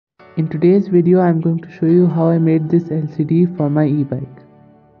In today's video, I am going to show you how I made this LCD for my e-bike.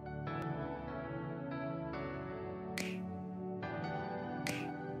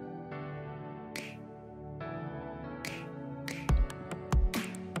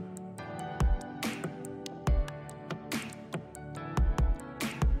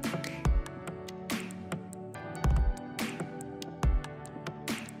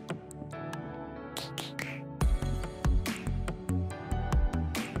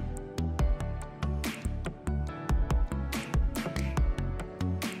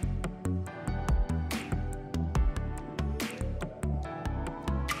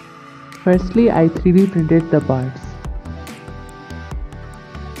 Firstly, I 3D printed the parts.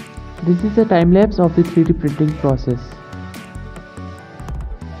 This is a time lapse of the 3D printing process.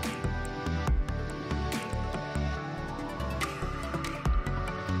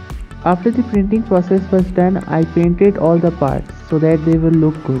 After the printing process was done, I painted all the parts so that they will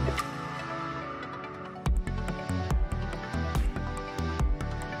look good.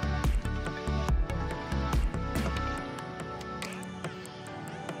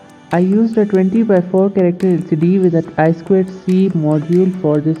 I used a 20 by 4 character LCD with an I2C module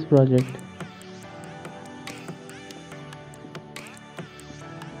for this project.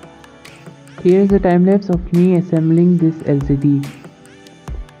 Here is a time lapse of me assembling this LCD.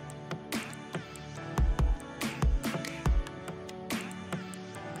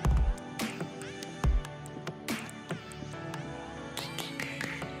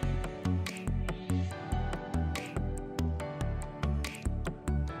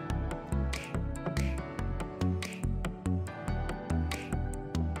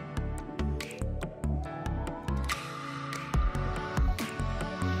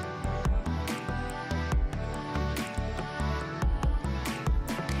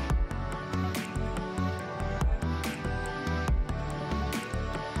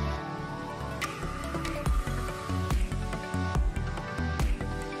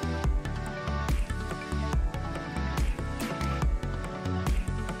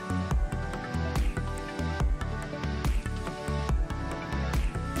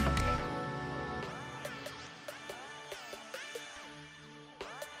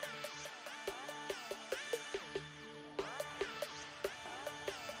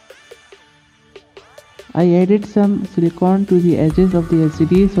 I added some silicone to the edges of the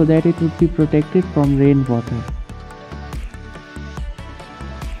LCD so that it would be protected from rainwater.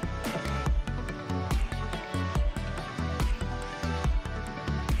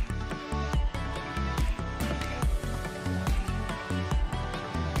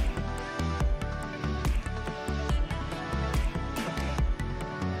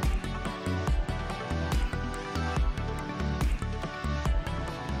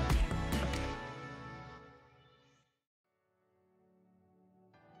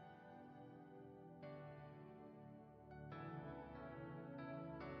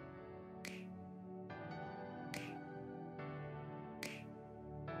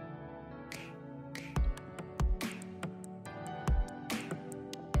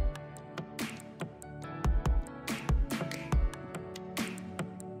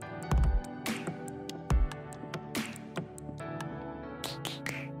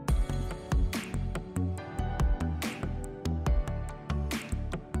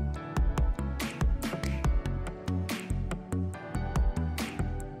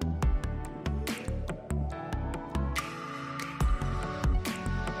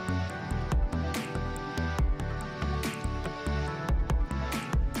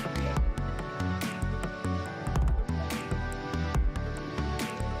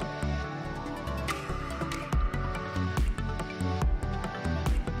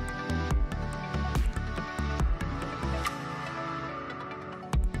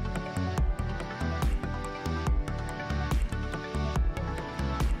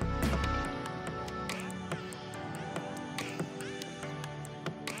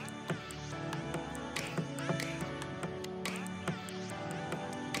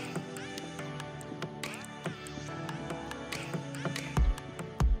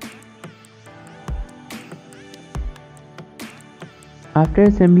 After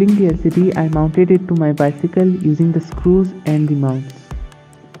assembling the LCD, I mounted it to my bicycle using the screws and the mounts.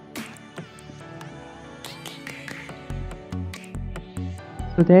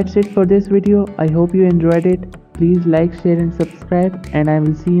 So that's it for this video. I hope you enjoyed it. Please like, share and subscribe, and I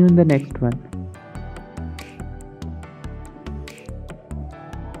will see you in the next one.